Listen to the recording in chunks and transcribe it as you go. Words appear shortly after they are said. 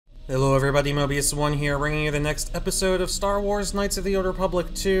Hello everybody, Mobius1 here, bringing you the next episode of Star Wars Knights of the Old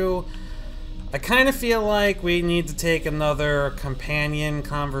Republic 2. I kind of feel like we need to take another companion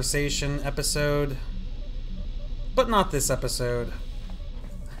conversation episode, but not this episode.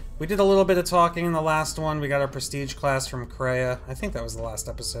 We did a little bit of talking in the last one. We got our prestige class from Kreia. I think that was the last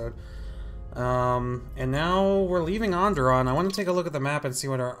episode. And now we're leaving Onderon. I want to take a look at the map and see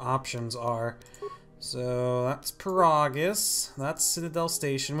what our options are. So that's Paragus, that's Citadel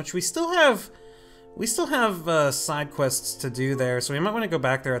Station, which we still have side quests to do there, so we might want to go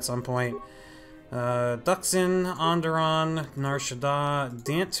back there at some point. Duxin, Onderon, Nar Shaddaa,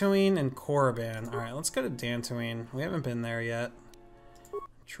 Dantooine, and Korriban. Alright, let's go to Dantooine. We haven't been there yet.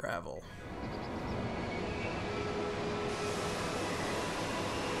 Travel.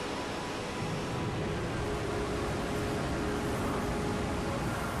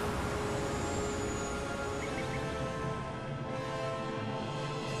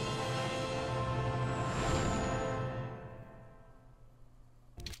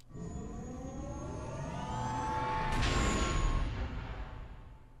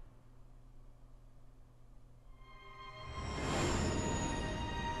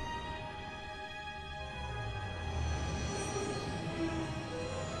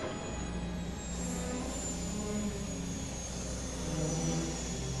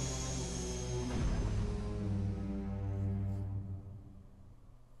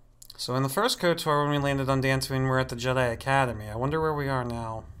 So in the first KOTOR, when we landed on Dantooine, we're at the Jedi Academy. I wonder where we are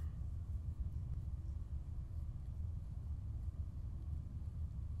now.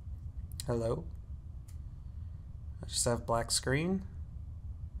 Hello? I just have black screen.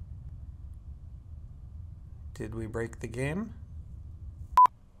 Did we break the game?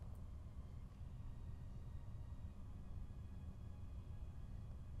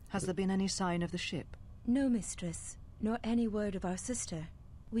 Has there been any sign of the ship? No, mistress, nor any word of our sister.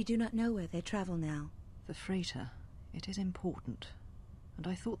 We do not know where they travel now. The freighter. It is important. And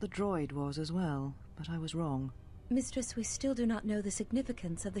I thought the droid was as well, but I was wrong. Mistress, we still do not know the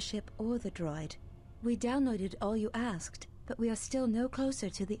significance of the ship or the droid. We downloaded all you asked, but we are still no closer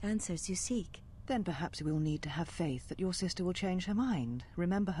to the answers you seek. Then perhaps we'll need to have faith that your sister will change her mind,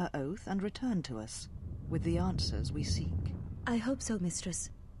 remember her oath, and return to us, with the answers we seek. I hope so, mistress.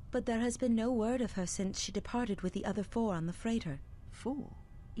 But there has been no word of her since she departed with the other 4 on the freighter. 4?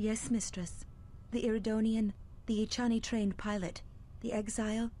 Yes, mistress. The Iridonian, the Ichani-trained pilot, the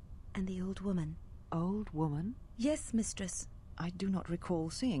exile, and the old woman. Old woman? Yes, mistress. I do not recall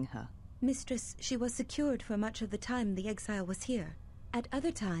seeing her. Mistress, she was secured for much of the time the exile was here. At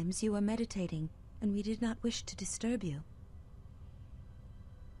other times you were meditating, and we did not wish to disturb you.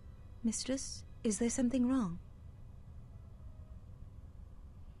 Mistress, is there something wrong?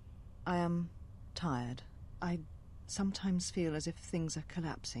 I am tired. I sometimes feel as if things are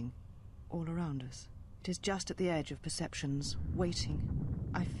collapsing all around us. It is just at the edge of perceptions, waiting.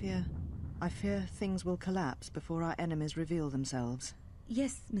 I fear things will collapse before our enemies reveal themselves.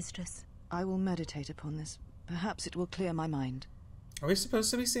 Yes, mistress. I will meditate upon this. Perhaps it will clear my mind. Are we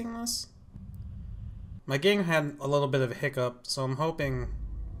supposed to be seeing this? My game had a little bit of a hiccup, so I'm hoping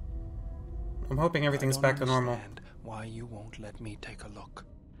everything's back to normal. I don't understand why you won't let me take a look.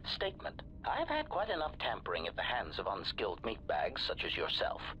 Statement. I've had quite enough tampering at the hands of unskilled meatbags such as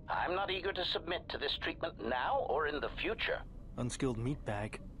yourself. I'm not eager to submit to this treatment now or in the future. Unskilled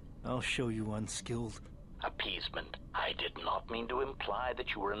meatbag? I'll show you unskilled. Appeasement. I did not mean to imply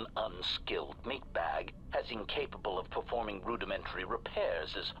that you were an unskilled meatbag, as incapable of performing rudimentary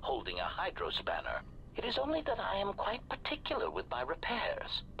repairs as holding a hydrospanner. It is only that I am quite particular with my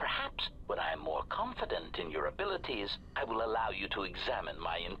repairs. Perhaps when I am more confident in your abilities, I will allow you to examine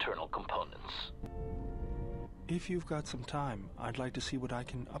my internal components. If you've got some time, I'd like to see what I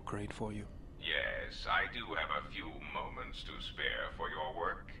can upgrade for you. Yes, I do have a few moments to spare for your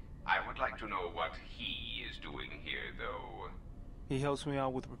work. I would like to know what he is doing here, though. He helps me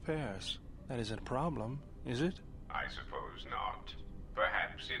out with repairs. That isn't a problem, is it? I suppose not.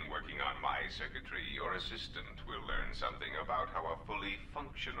 Perhaps in working on my circuitry, your assistant will learn something about how a fully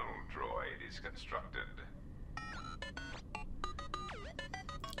functional droid is constructed.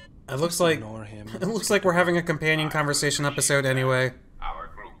 It looks like Ignore him. it looks like we're having a companion conversation episode anyway. Our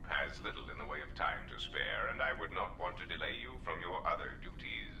group has little in the way of time to spare, and I would not want to delay you from your other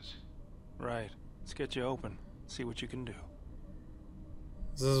duties. Right. Let's get you open. See what you can do.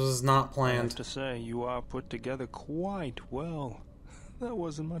 This was not I have planned. to say, you are put together quite well. There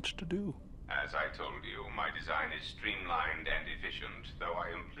wasn't much to do. As I told you, my design is streamlined and efficient, though I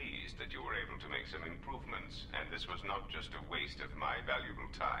am pleased that you were able to make some improvements, and this was not just a waste of my valuable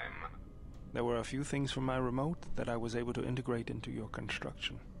time. There were a few things from my remote that I was able to integrate into your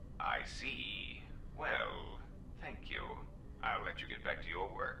construction. I see. Well, thank you. I'll let you get back to your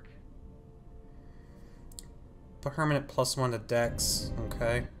work. Permanent +1 to Dex.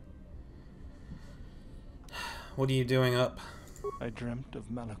 Okay. What are you doing up? I dreamt of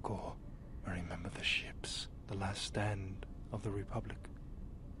Malachor. I remember the ships, the last stand of the Republic.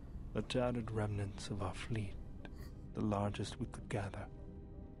 The tattered remnants of our fleet, the largest we could gather.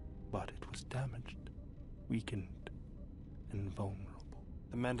 But it was damaged, weakened, and vulnerable.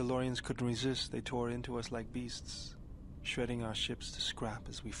 The Mandalorians couldn't resist. They tore into us like beasts, shredding our ships to scrap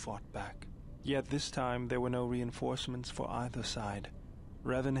as we fought back. Yet this time there were no reinforcements for either side.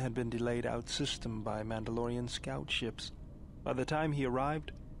 Revan had been delayed out-system by Mandalorian scout ships. By the time he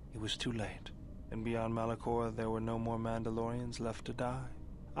arrived, it was too late, and beyond Malachor there were no more Mandalorians left to die.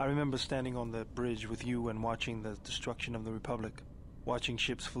 I remember standing on the bridge with you and watching the destruction of the Republic, watching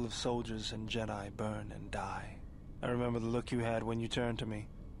ships full of soldiers and Jedi burn and die. I remember the look you had when you turned to me.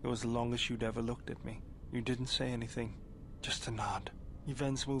 It was the longest you'd ever looked at me. You didn't say anything, just a nod.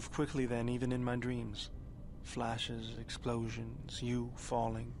 Events moved quickly then, even in my dreams. Flashes, explosions, you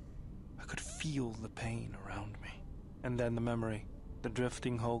falling. I could feel the pain around me. And then the memory, the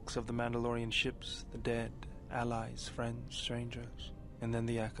drifting hulks of the Mandalorian ships, the dead, allies, friends, strangers. And then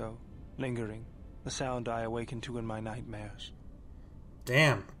the echo, lingering, the sound I awakened to in my nightmares.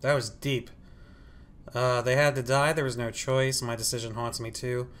 Damn, that was deep. They had to die, there was no choice. My decision haunts me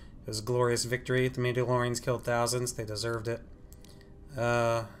too. It was a glorious victory. The Mandalorians killed thousands, they deserved it.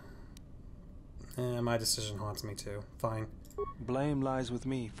 My decision haunts me too. Fine. Blame lies with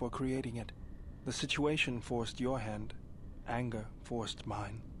me for creating it. The situation forced your hand. Anger forced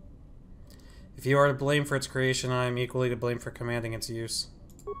mine. If you are to blame for its creation, I am equally to blame for commanding its use.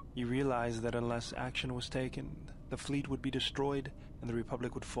 You realized that unless action was taken, the fleet would be destroyed and the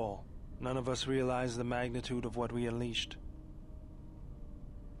Republic would fall. None of us realized the magnitude of what we unleashed.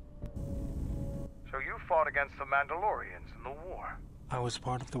 So you fought against the Mandalorians in the war? I was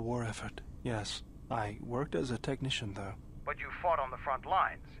part of the war effort, yes. I worked as a technician, though. But you fought on the front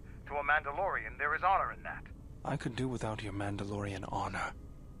lines. To a Mandalorian, there is honor in that. I could do without your Mandalorian honor.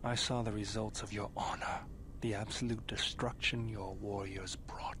 I saw the results of your honor, the absolute destruction your warriors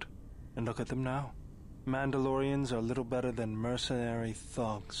brought. And look at them now. Mandalorians are little better than mercenary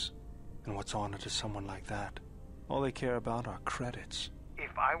thugs. And what's honor to someone like that? All they care about are credits.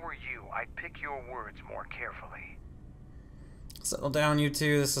 If I were you, I'd pick your words more carefully. Settle down, you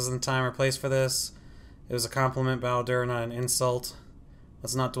two. This isn't time or place for this. It was a compliment, bao-dur, not an insult.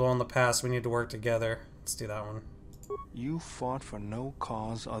 Let's not dwell on the past. We need to work together. Let's do that one. You fought for no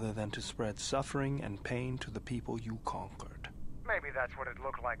cause other than to spread suffering and pain to the people you conquered. Maybe that's what it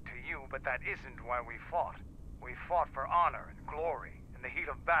looked like to you, but that isn't why we fought. We fought for honor and glory in the heat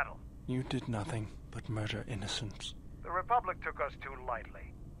of battle. You did nothing but murder innocents. The Republic took us too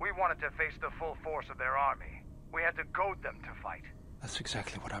lightly. We wanted to face the full force of their army. We had to goad them to fight. That's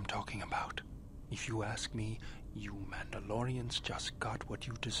exactly what I'm talking about. If you ask me, you Mandalorians just got what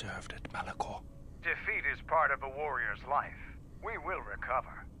you deserved at Malachor. Defeat is part of a warrior's life. We will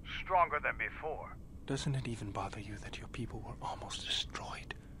recover, stronger than before. Doesn't it even bother you that your people were almost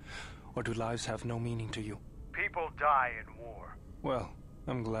destroyed? Or do lives have no meaning to you? People die in war. Well,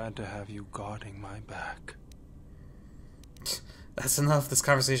 I'm glad to have you guarding my back. That's enough. This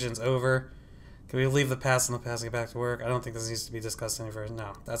conversation's over. Can we leave the past in the past and get back to work? I don't think this needs to be discussed any further.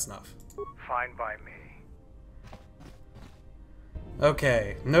 No, that's enough. Fine by me.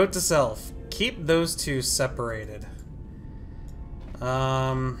 Okay, note to self. Keep those two separated.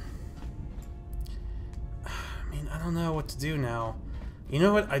 I mean, I don't know what to do now. You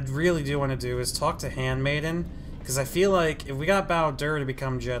know what I really do want to do is talk to Handmaiden, because I feel like if we got bao-dur to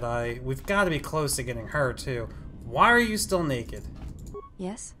become Jedi, we've got to be close to getting her too. Why are you still naked?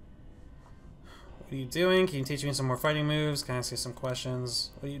 Yes? What are you doing? Can you teach me some more fighting moves? Can I ask you some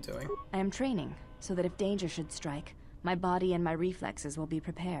questions? What are you doing? I am training, so that if danger should strike, my body and my reflexes will be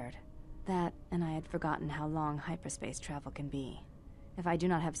prepared. That, and I had forgotten how long hyperspace travel can be. If I do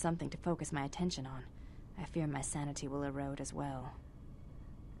not have something to focus my attention on, I fear my sanity will erode as well.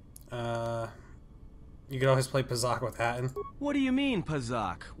 You could always play Pazak with Hatton. What do you mean,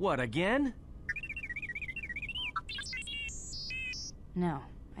 Pazak? What, again? No,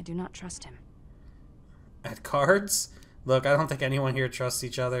 I do not trust him. At cards? Look, I don't think anyone here trusts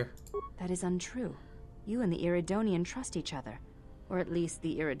each other. That is untrue. You and the Iridonian trust each other. Or at least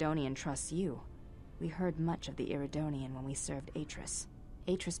the Iridonian trusts you. We heard much of the Iridonian when we served Atris.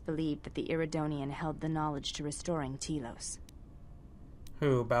 Atris believed that the Iridonian held the knowledge to restoring Telos.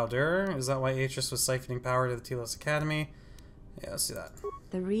 Who, bao-dur? Is that why Atris was siphoning power to the Telos Academy? Yeah, let's see that.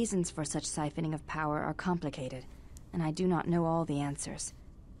 The reasons for such siphoning of power are complicated, and I do not know all the answers.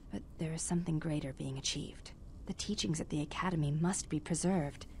 But there is something greater being achieved. The teachings at the Academy must be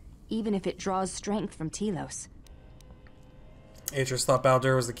preserved, even if it draws strength from Telos. Atris thought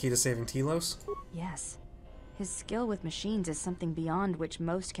bao-dur was the key to saving Telos? Yes. His skill with machines is something beyond which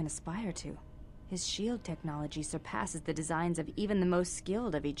most can aspire to. His shield technology surpasses the designs of even the most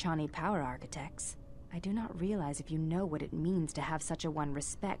skilled of Echani power architects. I do not realize if you know what it means to have such a one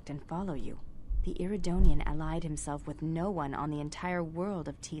respect and follow you. The Iridonian allied himself with no one on the entire world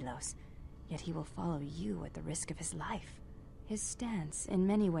of Telos, yet he will follow you at the risk of his life. His stance, in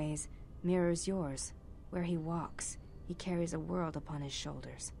many ways, mirrors yours. Where he walks, he carries a world upon his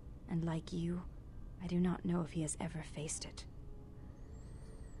shoulders, and like you, I do not know if he has ever faced it.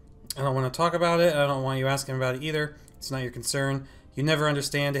 I don't want to talk about it. I don't want you asking about it either. It's not your concern. You never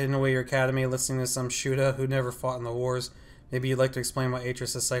understand hidden away your academy listening to some Shuda who never fought in the wars. Maybe you'd like to explain why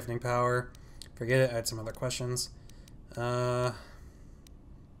Atris is siphoning power. Forget it. I had some other questions. There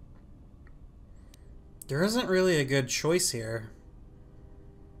isn't really a good choice here.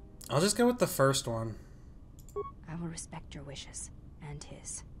 I'll just go with the first one. I will respect your wishes, and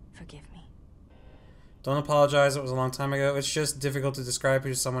his. Forgive me. Don't apologize, it was a long time ago. It's just difficult to describe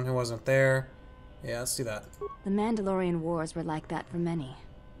to someone who wasn't there. Yeah, let's do that. The Mandalorian Wars were like that for many.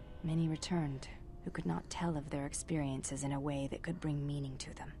 Many returned, who could not tell of their experiences in a way that could bring meaning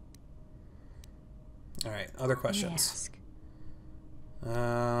to them. Alright, other questions.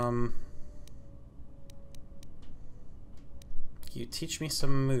 You teach me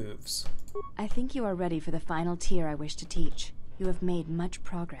some moves. I think you are ready for the final tier I wish to teach. You have made much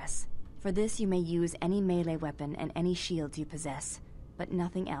progress. For this you may use any melee weapon and any shields you possess, but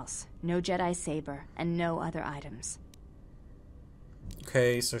nothing else. No Jedi saber, and no other items.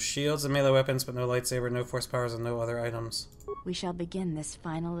 Okay, so shields and melee weapons, but no lightsaber, no force powers, and no other items. We shall begin this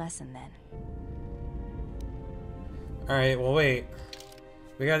final lesson then. Alright, well wait.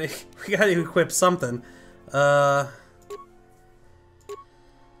 We gotta equip something. Oh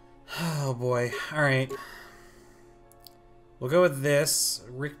boy. Alright. We'll go with this.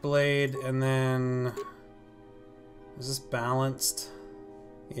 Rick Blade, and then... Is this balanced?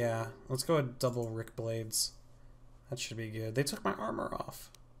 Yeah. Let's go with double Rick Blades. That should be good. They took my armor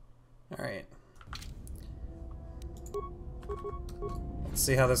off. Alright. Let's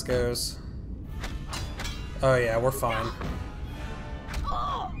see how this goes. Oh yeah, we're fine.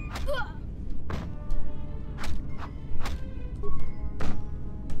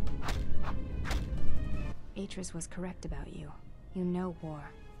 Atris was correct about you. You know war,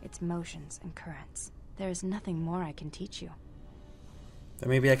 its motions and currents. There is nothing more I can teach you. Then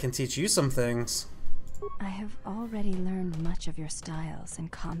maybe I can teach you some things. I have already learned much of your styles and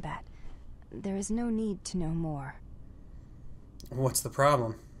combat. There is no need to know more. What's the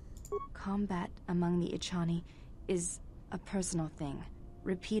problem? Combat among the Echani is a personal thing.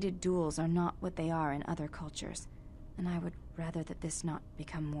 Repeated duels are not what they are in other cultures, and I would rather that this not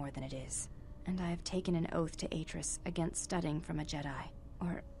become more than it is. And I have taken an oath to Atris against studying from a Jedi,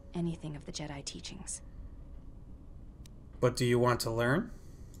 or anything of the Jedi teachings. But do you want to learn?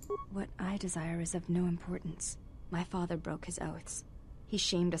 What I desire is of no importance. My father broke his oaths. He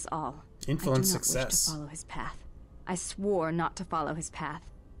shamed us all. Influence I do not success. wish to follow his path. I swore not to follow his path.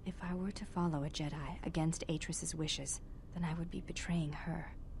 If I were to follow a Jedi against Atris's wishes, then I would be betraying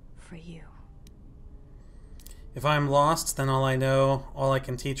her for you. If I'm lost, then all I know, all I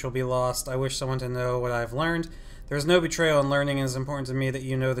can teach will be lost. I wish someone to know what I've learned. There is no betrayal in learning, and it is important to me that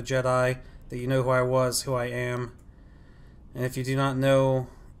you know the Jedi, that you know who I was, who I am. And if you do not know,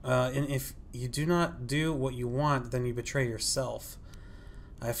 and if you do not do what you want, then you betray yourself.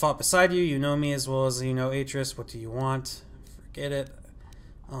 I have fought beside you, you know me as well as you know Atris. What do you want? Forget it.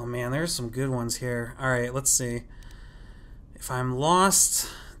 Oh man, there's some good ones here. Alright, let's see. If I'm lost,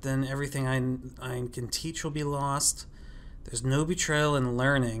 then everything I can teach will be lost. There's no betrayal in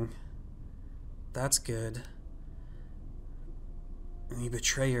learning. That's good. And you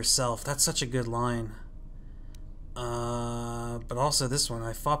betray yourself. That's such a good line. But also this one,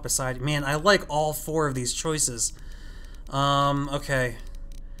 I fought beside you. Man, I like all four of these choices. Okay.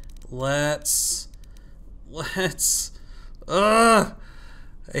 Let's... I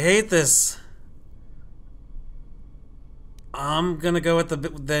hate this. I'm gonna go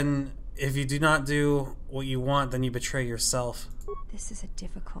with then if you do not do what you want, then you betray yourself. This is a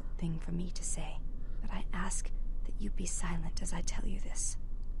difficult thing for me to say, but I ask that you be silent as I tell you this.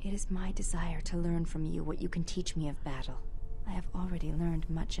 It is my desire to learn from you what you can teach me of battle. I have already learned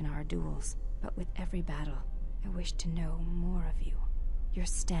much in our duels, but with every battle, I wish to know more of you. Your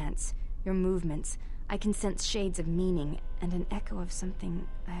stance, your movements, I can sense shades of meaning and an echo of something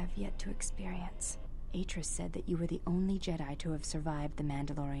I have yet to experience. Atris said that you were the only Jedi to have survived the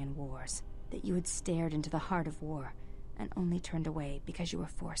Mandalorian Wars, that you had stared into the heart of war and only turned away because you were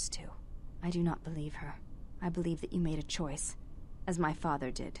forced to. I do not believe her. I believe that you made a choice, as my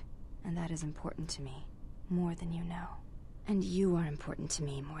father did, and that is important to me, more than you know. And you are important to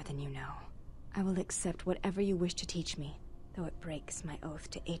me more than you know. I will accept whatever you wish to teach me, though it breaks my oath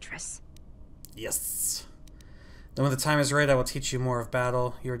to Atris. Yes. Then when the time is right, I will teach you more of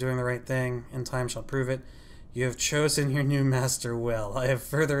battle. You are doing the right thing, and time shall prove it. You have chosen your new master well. I have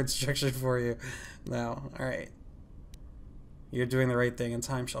further instruction for you. Now, alright. You're doing the right thing, and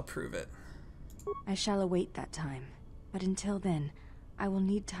time shall prove it. I shall await that time, but until then, I will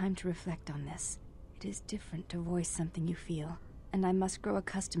need time to reflect on this. It is different to voice something you feel, and I must grow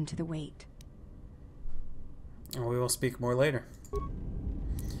accustomed to the wait. Well, we will speak more later.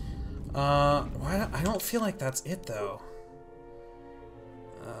 I don't feel like that's it, though.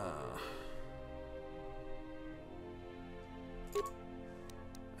 I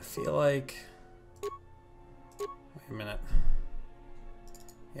feel like... Wait a minute.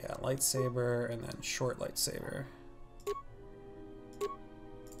 Yeah, lightsaber, and then short lightsaber.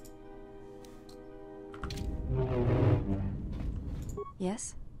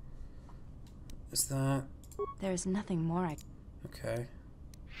 Yes? Is that... There is nothing more I... Okay.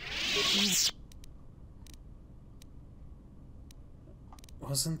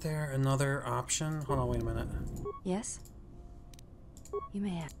 Wasn't there another option? Hold on, wait a minute. Yes? You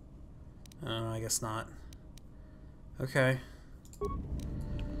may have. I guess not. Okay.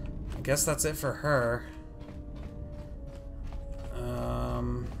 I guess that's it for her.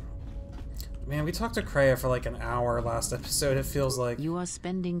 Man, we talked to Kreia for like an hour last episode, it feels like. You are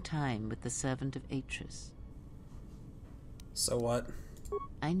spending time with the servant of Atris. So what?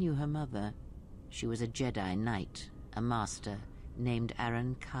 I knew her mother. She was a Jedi Knight, a master, named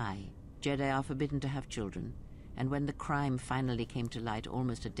Aaron Kai. Jedi are forbidden to have children, and when the crime finally came to light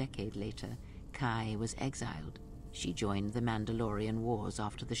almost a decade later, Kai was exiled. She joined the Mandalorian Wars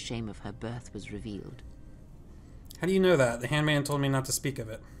after the shame of her birth was revealed. How do you know that? The handmaiden told me not to speak of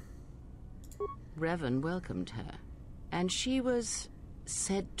it. Revan welcomed her, and she was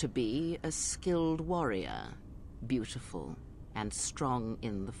said to be a skilled warrior, beautiful and strong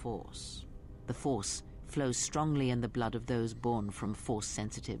in the Force. The Force flows strongly in the blood of those born from Force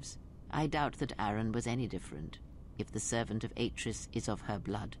sensitives. I doubt that Aaron was any different. If the servant of Atris is of her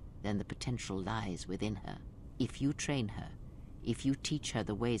blood, then the potential lies within her. If you train her, if you teach her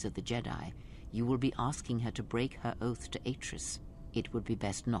the ways of the Jedi, you will be asking her to break her oath to Atris. It would be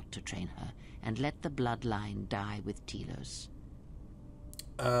best not to train her, and let the bloodline die with Telos.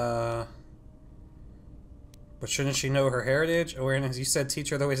 But shouldn't she know her heritage? Awareness, you said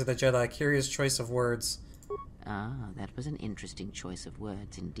teach her the ways of the Jedi. Curious choice of words. Ah, that was an interesting choice of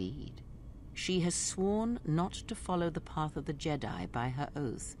words indeed. She has sworn not to follow the path of the Jedi by her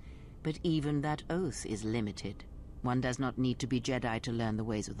oath, but even that oath is limited. One does not need to be Jedi to learn the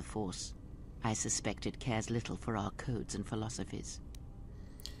ways of the Force. I suspect it cares little for our codes and philosophies.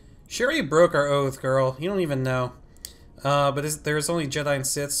 She already broke our oath, girl. You don't even know. But there's only Jedi and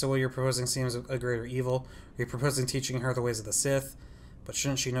Sith, so what you're proposing seems a greater evil. You're proposing teaching her the ways of the Sith, but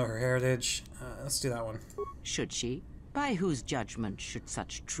shouldn't she know her heritage? Let's do that one. Should she? By whose judgment should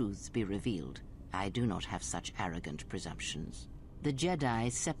such truths be revealed? I do not have such arrogant presumptions. The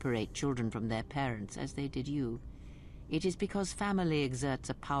Jedi separate children from their parents as they did you. It is because family exerts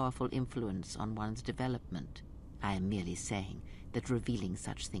a powerful influence on one's development. I am merely saying that revealing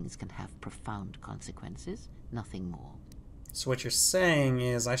such things can have profound consequences, nothing more. So what you're saying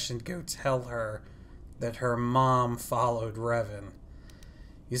is I should go tell her that her mom followed Revan.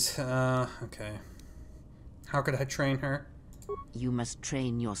 Okay. How could I train her? You must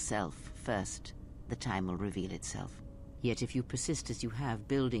train yourself first. The time will reveal itself. Yet if you persist as you have,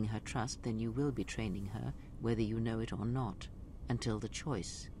 building her trust, then you will be training her, whether you know it or not, until the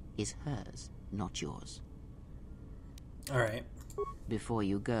choice is hers, not yours. Alright. Before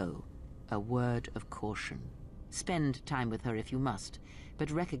you go, a word of caution. Spend time with her if you must, but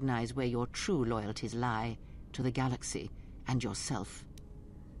recognize where your true loyalties lie, to the galaxy and yourself.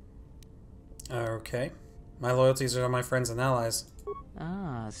 Okay. My loyalties are to my friends and allies.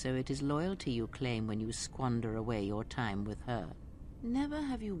 Ah, so it is loyalty you claim when you squander away your time with her. Never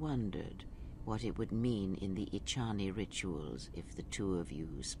have you wondered what it would mean in the Ichani rituals if the two of you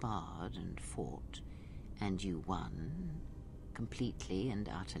sparred and fought, and you won, completely and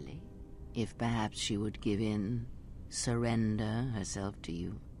utterly? If perhaps she would give in, surrender herself to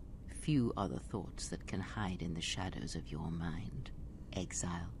you? Few are the thoughts that can hide in the shadows of your mind.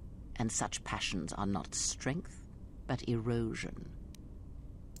 Exile. And such passions are not strength, but erosion.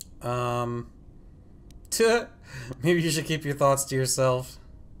 Maybe you should keep your thoughts to yourself.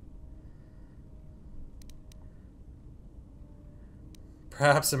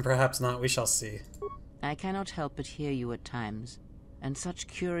 Perhaps and perhaps not, we shall see. I cannot help but hear you at times, and such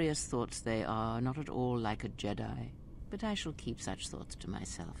curious thoughts they are, not at all like a Jedi. But I shall keep such thoughts to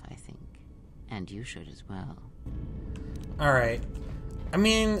myself, I think. And you should as well. Alright. I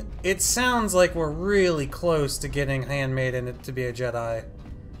mean, it sounds like we're really close to getting Handmaiden to be a Jedi.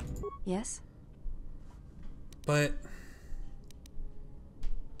 Yes? But...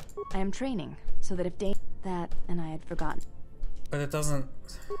 I am training, so that if that and I had forgotten. But it doesn't...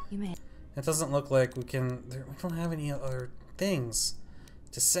 You may... It doesn't look like we can... We don't have any other things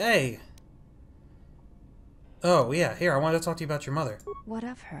to say. Oh, yeah. Here, I wanted to talk to you about your mother. What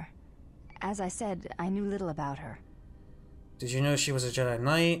of her? As I said, I knew little about her. Did you know she was a Jedi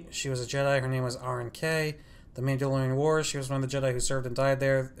Knight? She was a Jedi. Her name was RNK. The Mandalorian Wars. She was one of the Jedi who served and died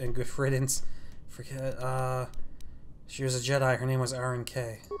there. And good riddance. Forget... She was a Jedi. Her name was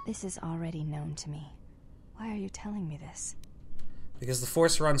RNK. This is already known to me. Why are you telling me this? Because the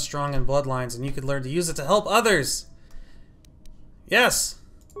Force runs strong in bloodlines, and you could learn to use it to help others. Yes.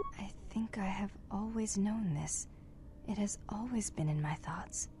 I think I have always known this. It has always been in my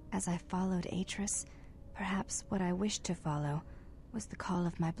thoughts. As I followed Atris, perhaps what I wished to follow was the call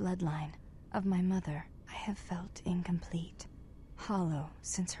of my bloodline, of my mother. I have felt incomplete, hollow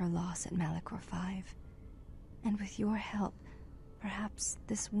since her loss at Malachor 5. And with your help, perhaps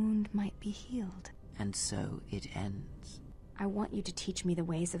this wound might be healed. And so it ends. I want you to teach me the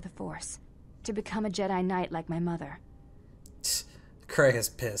ways of the Force, to become a Jedi Knight like my mother. Cray is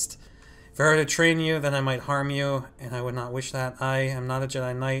pissed. If I were to train you, then I might harm you, and I would not wish that. I am not a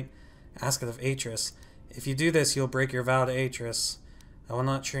Jedi Knight. Ask it of Atris. If you do this, you'll break your vow to Atris. I will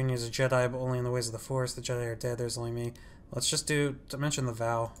not train you as a Jedi, but only in the ways of the Force. The Jedi are dead, there's only me. Let's just mention the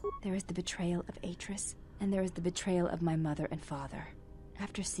vow. There is the betrayal of Atris, and there is the betrayal of my mother and father.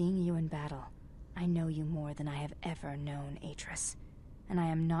 After seeing you in battle, I know you more than I have ever known Atris, and I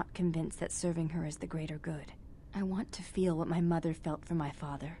am not convinced that serving her is the greater good. I want to feel what my mother felt for my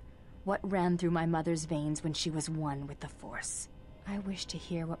father, what ran through my mother's veins when she was one with the Force. I wish to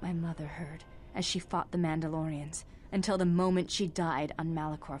hear what my mother heard as she fought the Mandalorians, until the moment she died on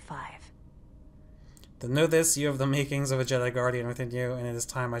Malachor 5. Then know this, you have the makings of a Jedi Guardian within you, and it is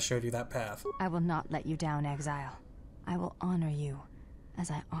time I showed you that path. I will not let you down, Exile. I will honor you as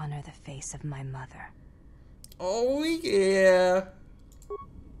I honor the face of my mother. Oh, yeah.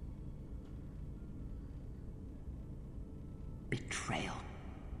 Betrayal.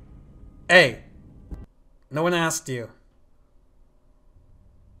 Hey, no one asked you.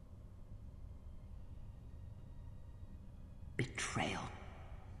 Betrayal.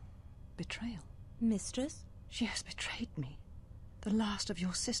 Betrayal? Mistress? She has betrayed me. The last of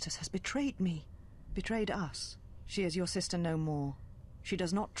your sisters has betrayed me. Betrayed us. She is your sister no more. She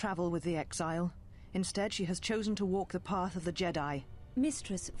does not travel with the Exile. Instead, she has chosen to walk the path of the Jedi.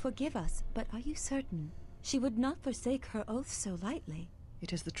 Mistress, forgive us, but are you certain? She would not forsake her oath so lightly.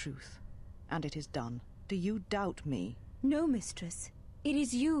 It is the truth, and it is done. Do you doubt me? No, mistress. It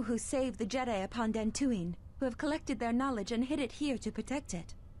is you who saved the Jedi upon Dantooine, who have collected their knowledge and hid it here to protect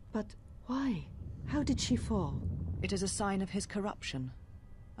it. But why? How did she fall? It is a sign of his corruption,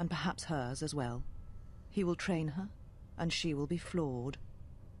 and perhaps hers as well. He will train her, and she will be flawed.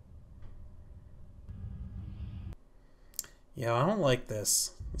 Yeah, I don't like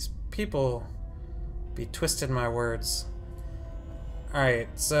this. These people be twisting my words. Alright,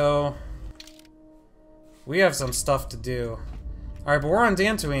 so we have some stuff to do. Alright, but we're on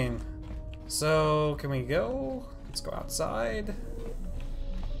Dantooine. So, can we go? Let's go outside.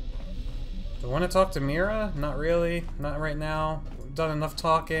 Do I want to talk to Mira? Not really. Not right now. We've done enough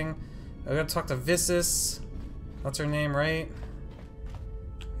talking. I gotta talk to Vissus. That's her name, right?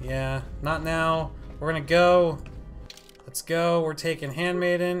 Yeah, not now. We're gonna go. Let's go. We're taking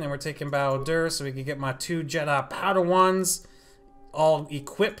Handmaiden and we're taking bao-dur so we can get my 2 Jedi Padawans all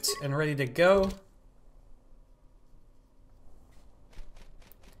equipped and ready to go.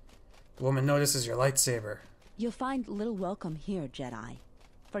 The woman notices your lightsaber. You'll find little welcome here, Jedi.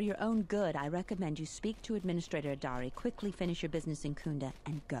 For your own good, I recommend you speak to Administrator Adari, quickly finish your business in Kunda,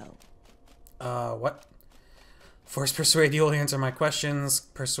 and go. What? Force Persuade, you will answer my questions.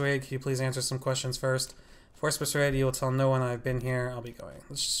 Persuade, can you please answer some questions first? Force Persuade, you will tell no one I've been here. I'll be going.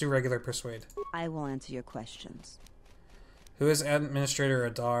 Let's just do regular Persuade. I will answer your questions. Who is Administrator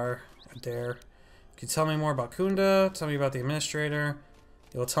Adair? Can you tell me more about Kunda? Tell me about the Administrator.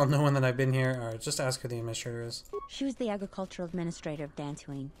 You will tell no one that I've been here. Alright, just ask who the Administrator is. She was the agricultural administrator of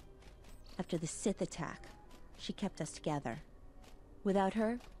Dantooine. After the Sith attack, she kept us together. Without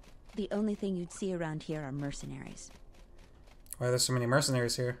her, The only thing you'd see around here are mercenaries. Why are there so many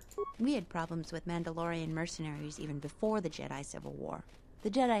mercenaries here? We had problems with Mandalorian mercenaries even before the Jedi Civil War. The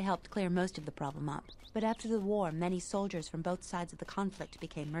Jedi helped clear most of the problem up, but after the war, many soldiers from both sides of the conflict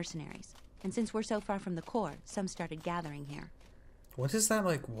became mercenaries. And since we're so far from the core, some started gathering here. What is that,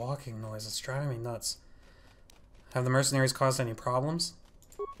 like, walking noise? It's driving me nuts. Have the mercenaries caused any problems?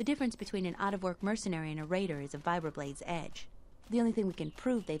 The difference between an out-of-work mercenary and a raider is a vibroblade's edge. The only thing we can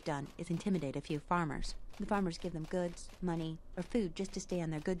prove they've done is intimidate a few farmers. The farmers give them goods, money, or food just to stay on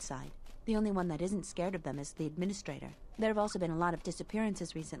their good side. The only one that isn't scared of them is the administrator. There have also been a lot of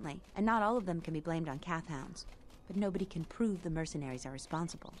disappearances recently, and not all of them can be blamed on Kath hounds. But nobody can prove the mercenaries are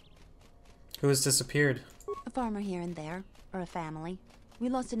responsible. Who has disappeared? A farmer here and there, or a family. We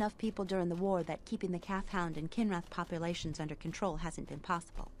lost enough people during the war that keeping the Kath hound and Kinrath populations under control hasn't been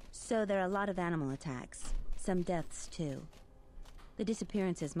possible. So there are a lot of animal attacks. Some deaths, too. The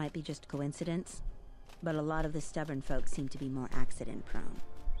disappearances might be just coincidence, but a lot of the stubborn folks seem to be more accident-prone.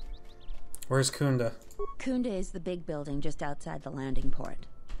 Where's Kunda? Kunda is the big building just outside the landing port.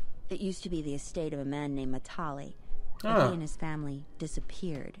 It used to be the estate of a man named Matali, but he and his family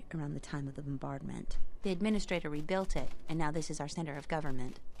disappeared around the time of the bombardment. The administrator rebuilt it, and now this is our center of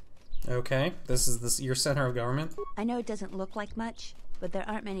government. Okay, this is your center of government? I know it doesn't look like much, but there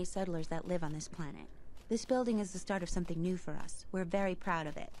aren't many settlers that live on this planet. This building is the start of something new for us. We're very proud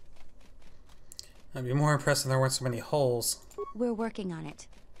of it. I'd be more impressed if there weren't so many holes. We're working on it.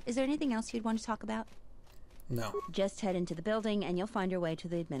 Is there anything else you'd want to talk about? No. Just head into the building and you'll find your way to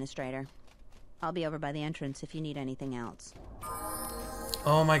the administrator. I'll be over by the entrance if you need anything else.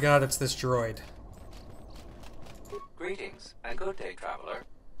 Oh my god, it's this droid. Greetings, and good day, traveler.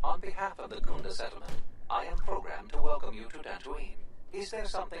 On behalf of the Kunda settlement, I am programmed to welcome you to Dantooine. Is there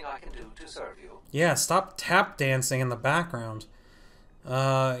something I can do to serve you? Yeah, stop tap dancing in the background.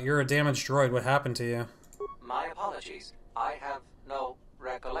 You're a damaged droid. What happened to you? My apologies. I have no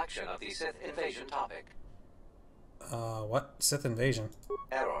recollection of the Sith invasion topic. What? Sith invasion?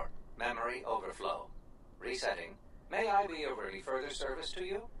 Error. Memory overflow. Resetting. May I be of any further service to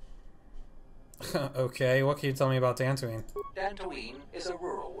you? Okay, what can you tell me about Dantooine? Dantooine is a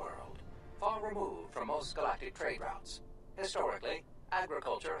rural world, far removed from most galactic trade routes. Historically,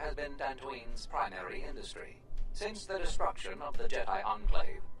 agriculture has been Dantooine's primary industry. Since the destruction of the Jedi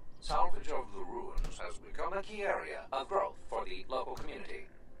Enclave, salvage of the ruins has become a key area of growth for the local community.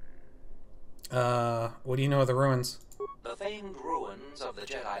 What do you know of the ruins? The famed ruins of the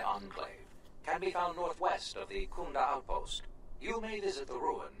Jedi Enclave can be found northwest of the Kunda outpost. You may visit the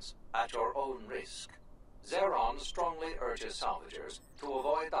ruins at your own risk. Zeron strongly urges salvagers to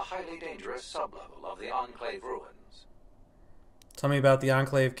avoid the highly dangerous sublevel of the Enclave ruins. Tell me about the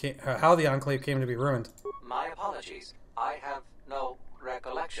Enclave, how the Enclave came to be ruined. My apologies. I have no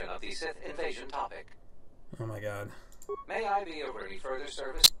recollection of the Sith invasion topic. Oh my god. May I be of any further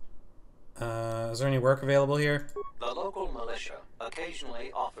service? Is there any work available here? The local militia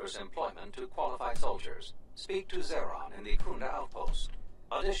occasionally offers employment to qualified soldiers. Speak to Zeron in the Kunda outpost.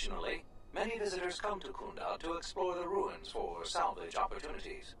 Additionally, many visitors come to Kunda to explore the ruins for salvage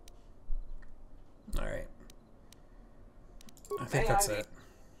opportunities. Alright. I think that's it.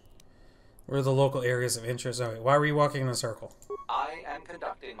 Where are the local areas of interest? Oh, wait, why were you walking in a circle? I am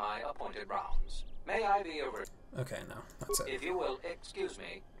conducting my appointed rounds. May I be over... Okay, no, that's it. If you will excuse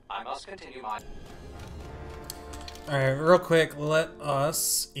me, I must continue my... Alright, real quick, let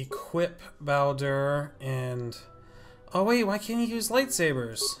us equip bao-dur and... Oh wait, why can't you use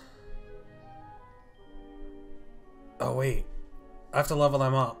lightsabers? Oh wait, I have to level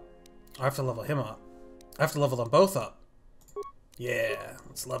them up. I have to level him up. I have to level them both up. Yeah,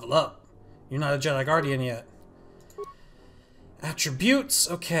 let's level up. You're not a Jedi Guardian yet. Attributes,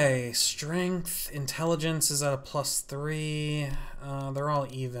 okay. Strength, intelligence is at a +3. They're all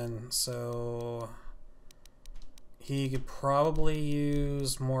even, so... He could probably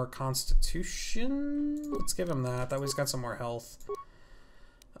use more constitution? Let's give him that. That way he's got some more health.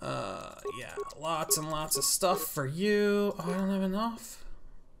 Yeah, lots and lots of stuff for you. Oh, I don't have enough.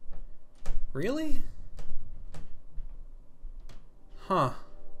 Really? Huh.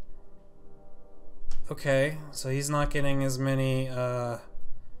 Okay, so he's not getting as many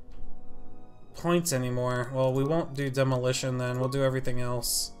points anymore. Well, we won't do demolition then. We'll do everything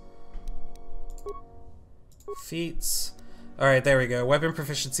else. Feats. Alright, there we go. Weapon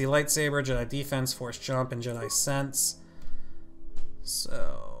proficiency, lightsaber, Jedi defense, force jump, and Jedi sense.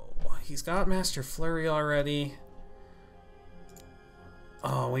 So, he's got Master Flurry already.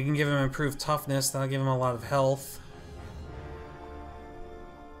 Oh, we can give him improved toughness. That'll give him a lot of health.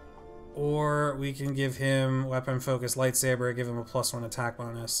 Or we can give him weapon focus lightsaber, give him a +1 attack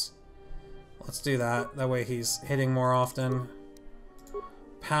bonus. Let's do that. That way he's hitting more often.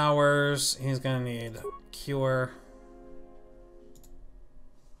 Powers. He's gonna need cure.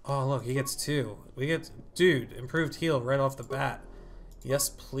 Oh, look, he gets 2. We get... Dude, improved heal right off the bat. Yes,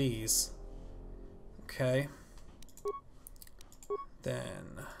 please. Okay.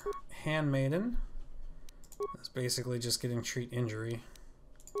 Then, Handmaiden. That's basically just getting treat injury.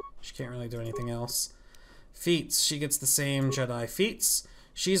 She can't really do anything else. Feats. She gets the same Jedi feats.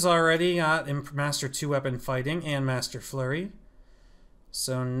 She's already got Master 2-weapon fighting and Master Flurry.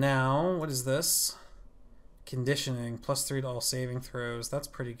 So now, what is this? Conditioning, +3 to all saving throws. That's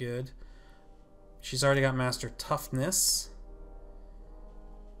pretty good. She's already got Master Toughness.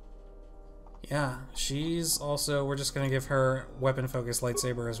 Yeah, she's also... We're just going to give her weapon-focused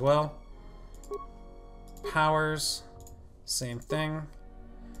lightsaber as well. Powers. Same thing.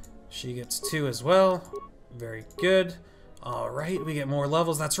 She gets 2 as well. Very good. Alright, we get more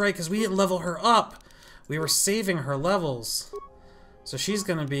levels. That's right, because we didn't level her up. We were saving her levels. So she's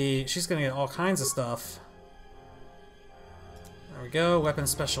going to get all kinds of stuff. There we go. Weapon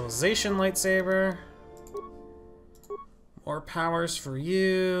specialization lightsaber. More powers for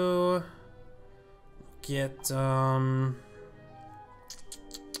you. Get, I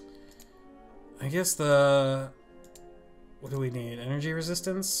guess the... What do we need? Energy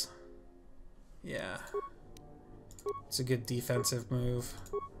resistance? Yeah. It's a good defensive move.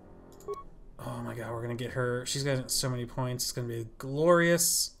 Oh my god, we're gonna get her... She's got so many points. It's gonna be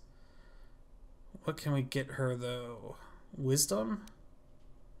glorious. What can we get her, though? Wisdom?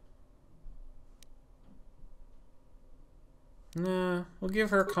 Nah, we'll give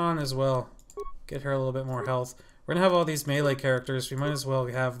her con as well. Get her a little bit more health. We're gonna have all these melee characters. We might as well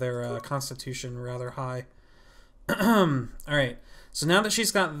have their constitution rather high. Alright, so now that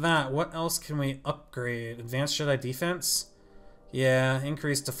she's got that, what else can we upgrade? Advanced Jedi Defense? Yeah,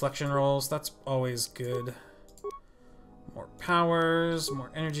 increased deflection rolls. That's always good. More powers,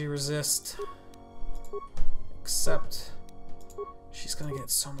 more energy resist. Except... She's gonna get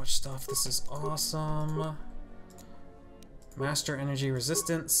so much stuff. This is awesome. Master energy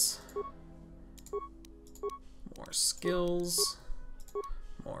resistance. More skills.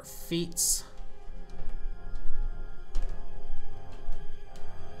 More feats.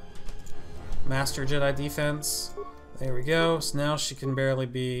 Master Jedi defense. There we go. So now she can barely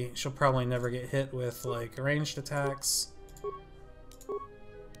be... She'll probably never get hit with, like, ranged attacks.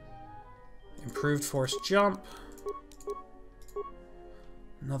 Improved force jump.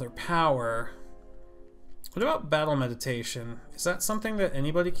 Another power. What about battle meditation? Is that something that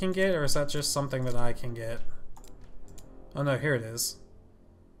anybody can get, or is that just something that I can get? Oh no, here it is.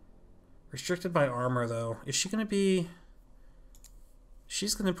 Restricted by armor, though. Is she gonna be...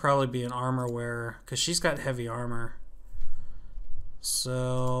 She's gonna probably be an armor wearer, because she's got heavy armor.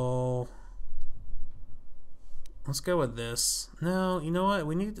 So... Let's go with this. No, you know what?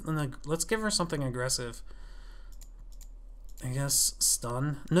 We need... Let's give her something aggressive. I guess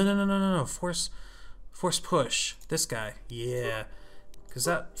stun? No. Force push. This guy. Yeah. Because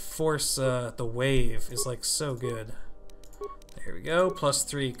that force, the wave is like so good. There we go.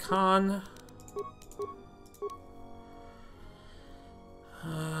 +3 con.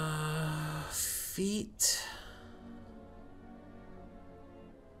 Feet.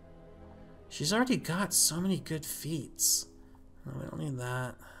 She's already got so many good feats. No, we don't need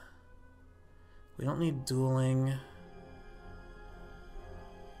that. We don't need dueling.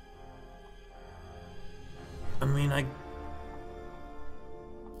 I mean, I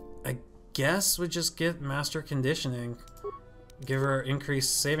guess we just get Master Conditioning. Give her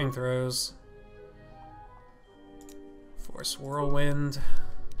increased saving throws. Force Whirlwind.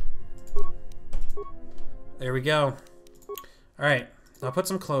 There we go. Alright, I'll put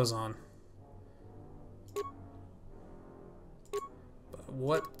some clothes on. But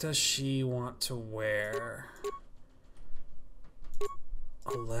what does she want to wear?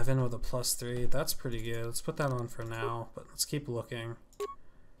 11 with a +3. That's pretty good. Let's put that on for now, but let's keep looking.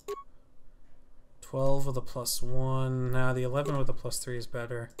 12 with a +1. Nah, the 11 with a +3 is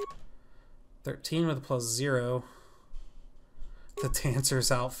better. 13 with a +0. The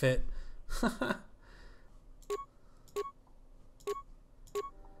dancer's outfit.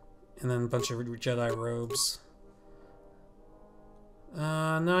 And then a bunch of Jedi robes.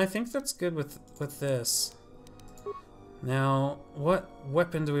 No, I think that's good with this. Now, what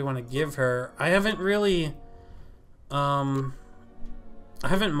weapon do we want to give her? I haven't really, I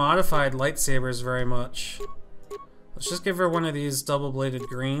haven't modified lightsabers very much. Let's just give her one of these double-bladed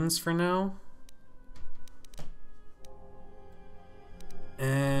greens for now.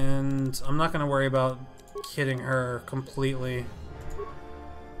 And I'm not going to worry about hitting her completely.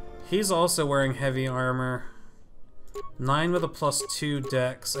 He's also wearing heavy armor. 9 with a +2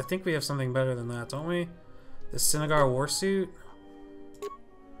 dex. I think we have something better than that, don't we? The Sinagar Warsuit?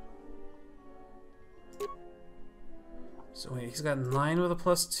 So wait, he's got 9 with a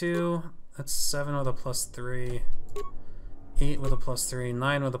 +2. That's 7 with a +3. 8 with a +3.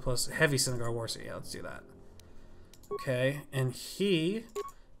 9 with a plus... Heavy Sinagar Warsuit. Yeah, let's do that. Okay, and he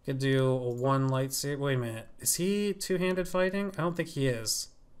could do a 1 lightsaber. Wait a minute. Is he two-handed fighting? I don't think he is.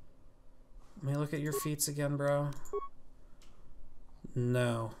 Let me look at your feats again, bro.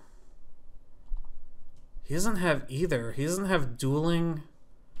 No. He doesn't have either. He doesn't have dueling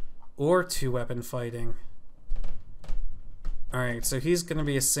or two-weapon fighting. Alright, so he's gonna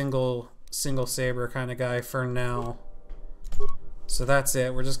be a single saber kind of guy for now. So that's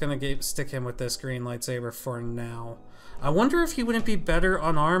it. We're just gonna stick him with this green lightsaber for now. I wonder if he wouldn't be better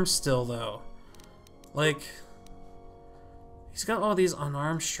unarmed still, though. Like, he's got all these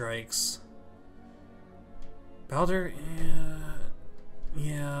unarmed strikes. Bao-dur,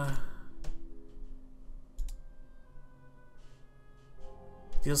 yeah.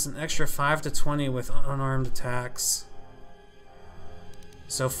 Deals an extra 5 to 20 with unarmed attacks.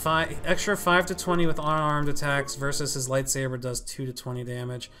 So extra 5 to 20 with unarmed attacks versus his lightsaber does 2 to 20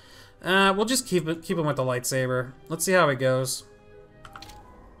 damage. We'll just keep him with the lightsaber. Let's see how it goes.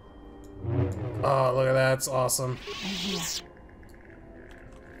 Oh, look at that. It's awesome.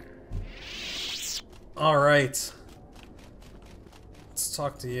 Alright. Let's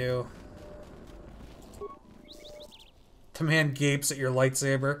talk to you. The man gapes at your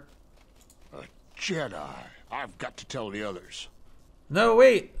lightsaber. A Jedi. I've got to tell the others. No,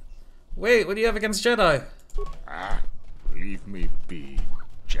 wait! Wait, what do you have against Jedi? Ah, leave me be,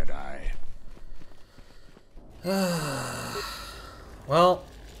 Jedi. Well,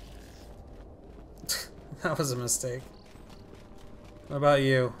 that was a mistake. What about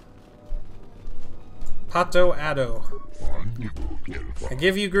you? Pato Addo. I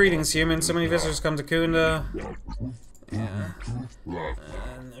give you greetings, human. So many visitors come to Kunda. Yeah.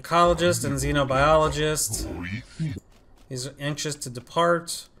 An ecologist and xenobiologist. He's anxious to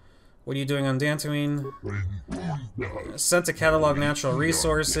depart. What are you doing on Dantooine? Sent to catalog natural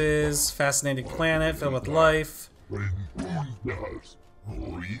resources. Fascinating planet filled with life.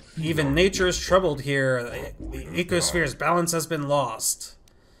 Even nature is troubled here. The ecosphere's balance has been lost.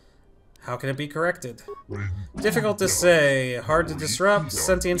 How can it be corrected? Difficult to say. Hard to disrupt.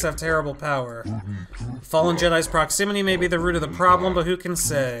 Sentients have terrible power. Fallen Jedi's proximity may be the root of the problem, but who can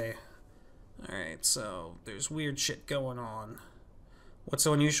say? Alright, so there's weird shit going on. What's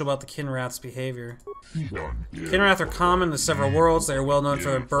so unusual about the Kinrath's behavior? Kinrath are common to several worlds. They are well known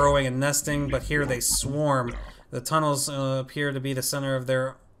for their burrowing and nesting, but here they swarm. The tunnels appear to be the center of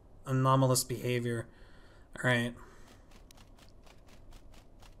their anomalous behavior. Alright.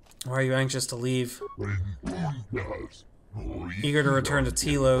 Why are you anxious to leave? Eager to return to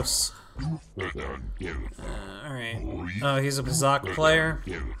Telos. Alright. Oh, he's a Pazak player?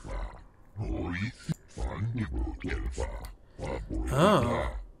 Oh.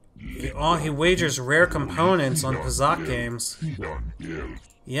 He wagers rare components on Pazak games.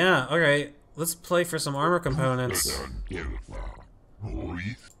 Yeah, alright. Let's play for some armor components.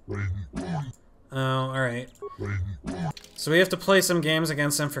 Oh, alright. So we have to play some games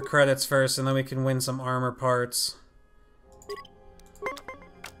against him for credits first, and then we can win some armor parts.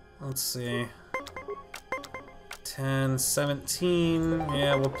 Let's see. 10, 17.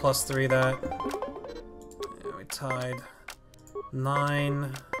 Yeah, we'll +3 that. Yeah, we tied.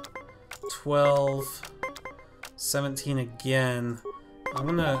 9, 12, 17 again. I'm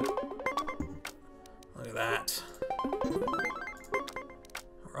gonna... Look at that.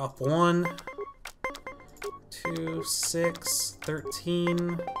 We're up 1, 2, 6,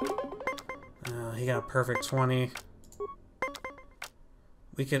 13. He got a perfect 20.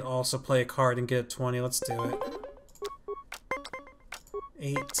 We could also play a card and get a 20. Let's do it.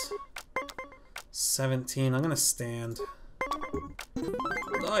 8, 17. I'm gonna stand.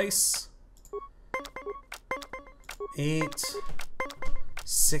 Nice. 8,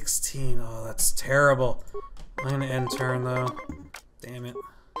 16. Oh, that's terrible. I'm gonna end turn though. Damn it.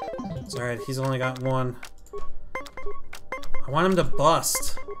 It's alright, he's only got 1. I want him to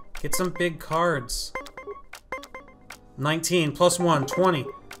bust. Get some big cards. 19 plus 1, 20.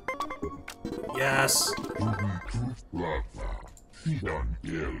 Yes.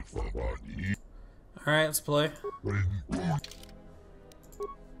 Alright, let's play.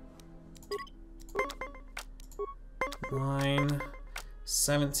 9,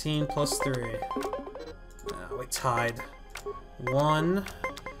 17 plus 3. We tied. 1,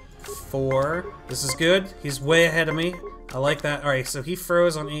 4. This is good. He's way ahead of me. I like that. Alright, so he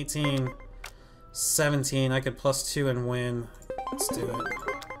froze on 18. 17. I could +2 and win. Let's do it.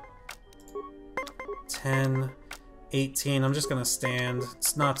 10. 18. I'm just gonna stand.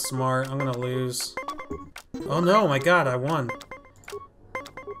 It's not smart. I'm gonna lose. Oh no, my god, I won.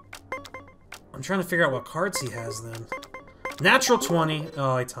 I'm trying to figure out what cards he has then. Natural 20.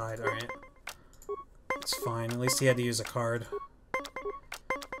 Oh, I tied. Alright. It's fine. At least he had to use a card.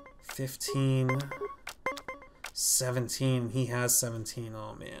 15. 17. He has 17.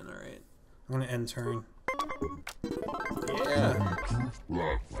 Oh man, alright. I'm gonna end turn. Yeah.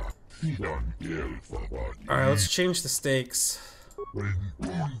 Alright, let's change the stakes.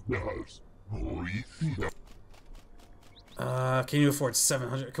 Can you afford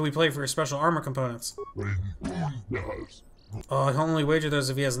 700? Can we play for your special armor components? Oh, I can only wager those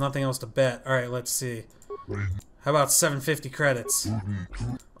if he has nothing else to bet. Alright, let's see. How about 750 credits?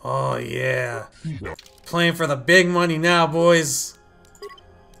 Oh, yeah. Playing for the big money now, boys.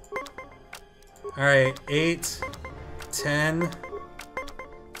 Alright, 8, 10,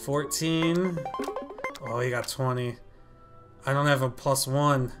 14. Oh, he got 20. I don't have a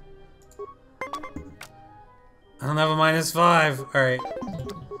 +1. I don't have a -5. Alright.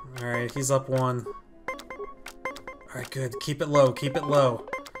 Alright, he's up 1. Alright, good. Keep it low, keep it low.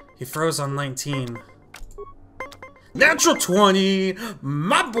 He froze on 19. Natural 20!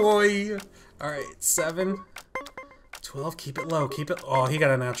 My boy! Alright, 7. 12, keep it low, keep it... Oh, he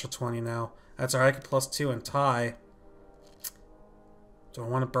got a natural 20 now. That's alright, I could +2 and tie. Do I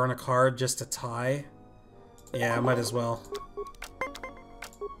want to burn a card just to tie? Yeah, I might as well.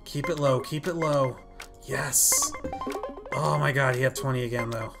 Keep it low, keep it low. Yes! Oh my god, he had 20 again,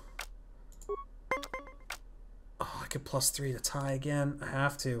 though. Oh, I could +3 to tie again. I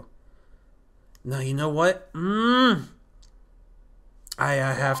have to. No, you know what? I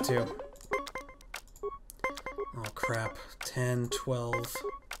have to. Oh, crap. 10, 12,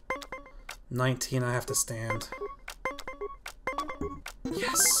 19, I have to stand.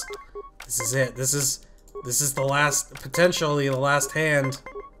 Yes! This is it. This is the last, potentially the last hand.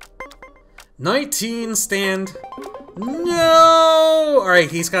 19, stand. No!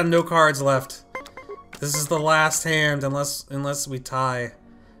 Alright, he's got no cards left. This is the last hand, unless we tie.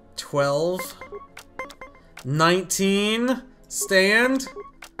 12. 19. Stand.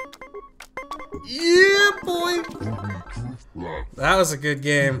 Yeah, boy! That was a good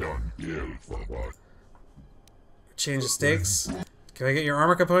game. Change the stakes. Can I get your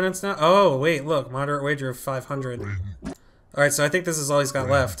armor components now? Oh, wait, look. Moderate wager of 500. Alright, so I think this is all he's got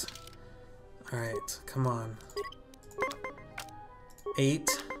left. Alright, come on.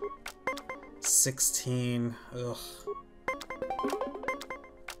 8. 16. Ugh.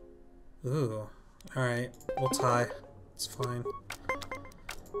 Ooh. Alright, we'll tie. It's fine.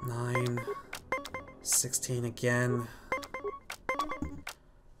 9. 16 again.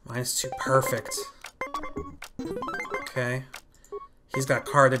 -2. Perfect. Okay. He's got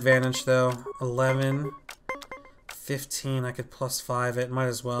card advantage, though. 11. 15. I could +5 it. Might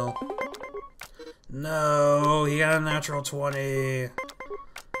as well. No! He got a natural 20.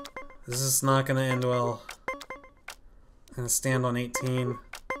 This is not gonna end well. I'm gonna stand on 18.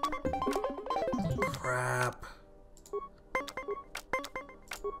 Crap.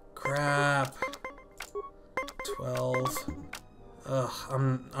 Crap. 12. Ugh,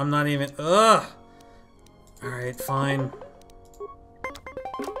 I'm not even... Ugh! Alright, fine.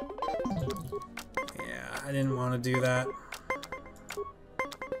 Yeah, I didn't want to do that.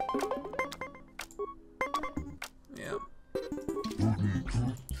 Yeah.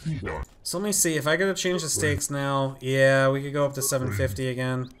 So let me see, if I gotta change the stakes now, yeah, we could go up to 750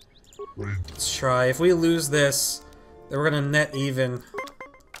 again. Let's try. If we lose this, then we're gonna net even.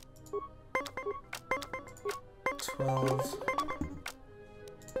 12.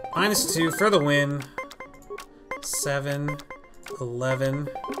 -2 for the win. 7. 11.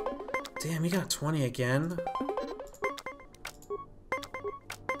 Damn, you got 20 again.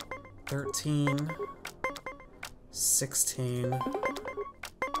 13. 16.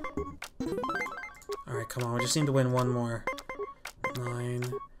 Alright, come on. We just need to win one more.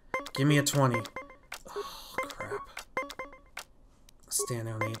 9. Give me a 20. Oh, crap. Stand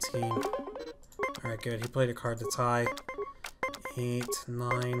on 18. Alright, good. He played a card to tie. 8,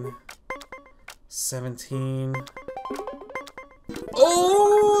 9, 17.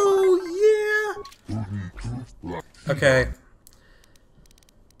 Oh, yeah! Okay.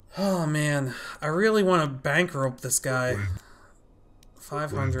 Oh, man. I really want to bankrupt this guy.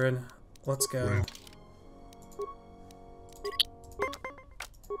 500. Let's go.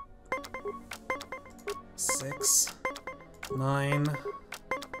 Six, 9,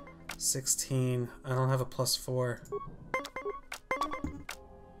 16. I don't have a +4.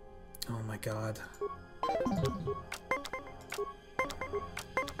 god.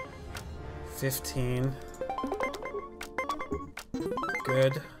 15.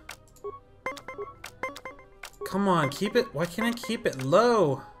 Good. Come on, keep it. Why can't I keep it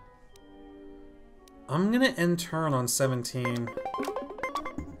low? I'm gonna end turn on 17.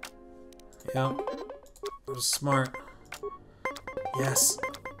 Yep. That was smart. Yes.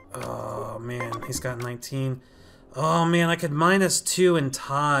 Oh man, he's got 19. Oh man, I could -2 and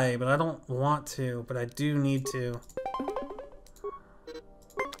tie, but I don't want to, but I do need to.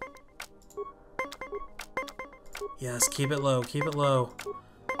 Yes, keep it low, keep it low.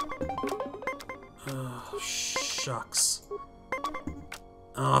 Oh, shucks.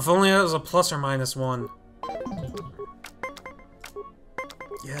 Oh, if only it was a plus or -1.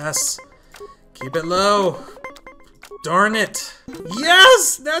 Yes! Keep it low! Darn it!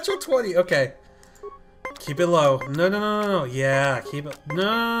 Yes! Natural 20! Okay. Keep it low. No, no, no, no, no. Yeah, keep it... No,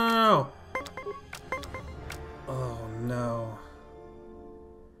 no, no, no. Oh, no.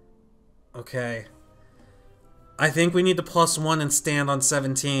 Okay. I think we need to +1 and stand on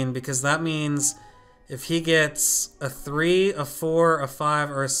 17, because that means if he gets a 3, a 4, a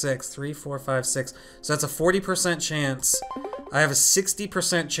 5, or a 6. 3, 4, 5, 6. So that's a 40% chance. I have a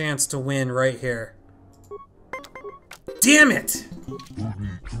 60% chance to win right here. Damn it!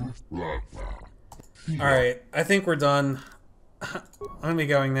 Alright, I think we're done. I'm gonna be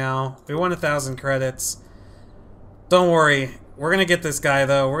going now. We won 1,000 credits. Don't worry. We're gonna get this guy,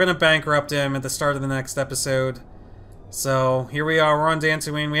 though. We're gonna bankrupt him at the start of the next episode. So, here we are. We're on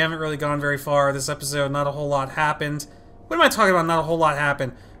Dantooine. We haven't really gone very far this episode. Not a whole lot happened. What am I talking about? Not a whole lot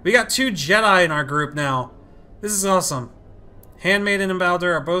happened. We got 2 Jedi in our group now. This is awesome. Handmaiden and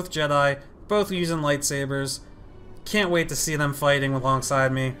bao-dur are both Jedi. Both using lightsabers. Can't wait to see them fighting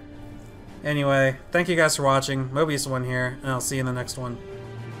alongside me. Anyway, thank you guys for watching. Mobius1 here, and I'll see you in the next one.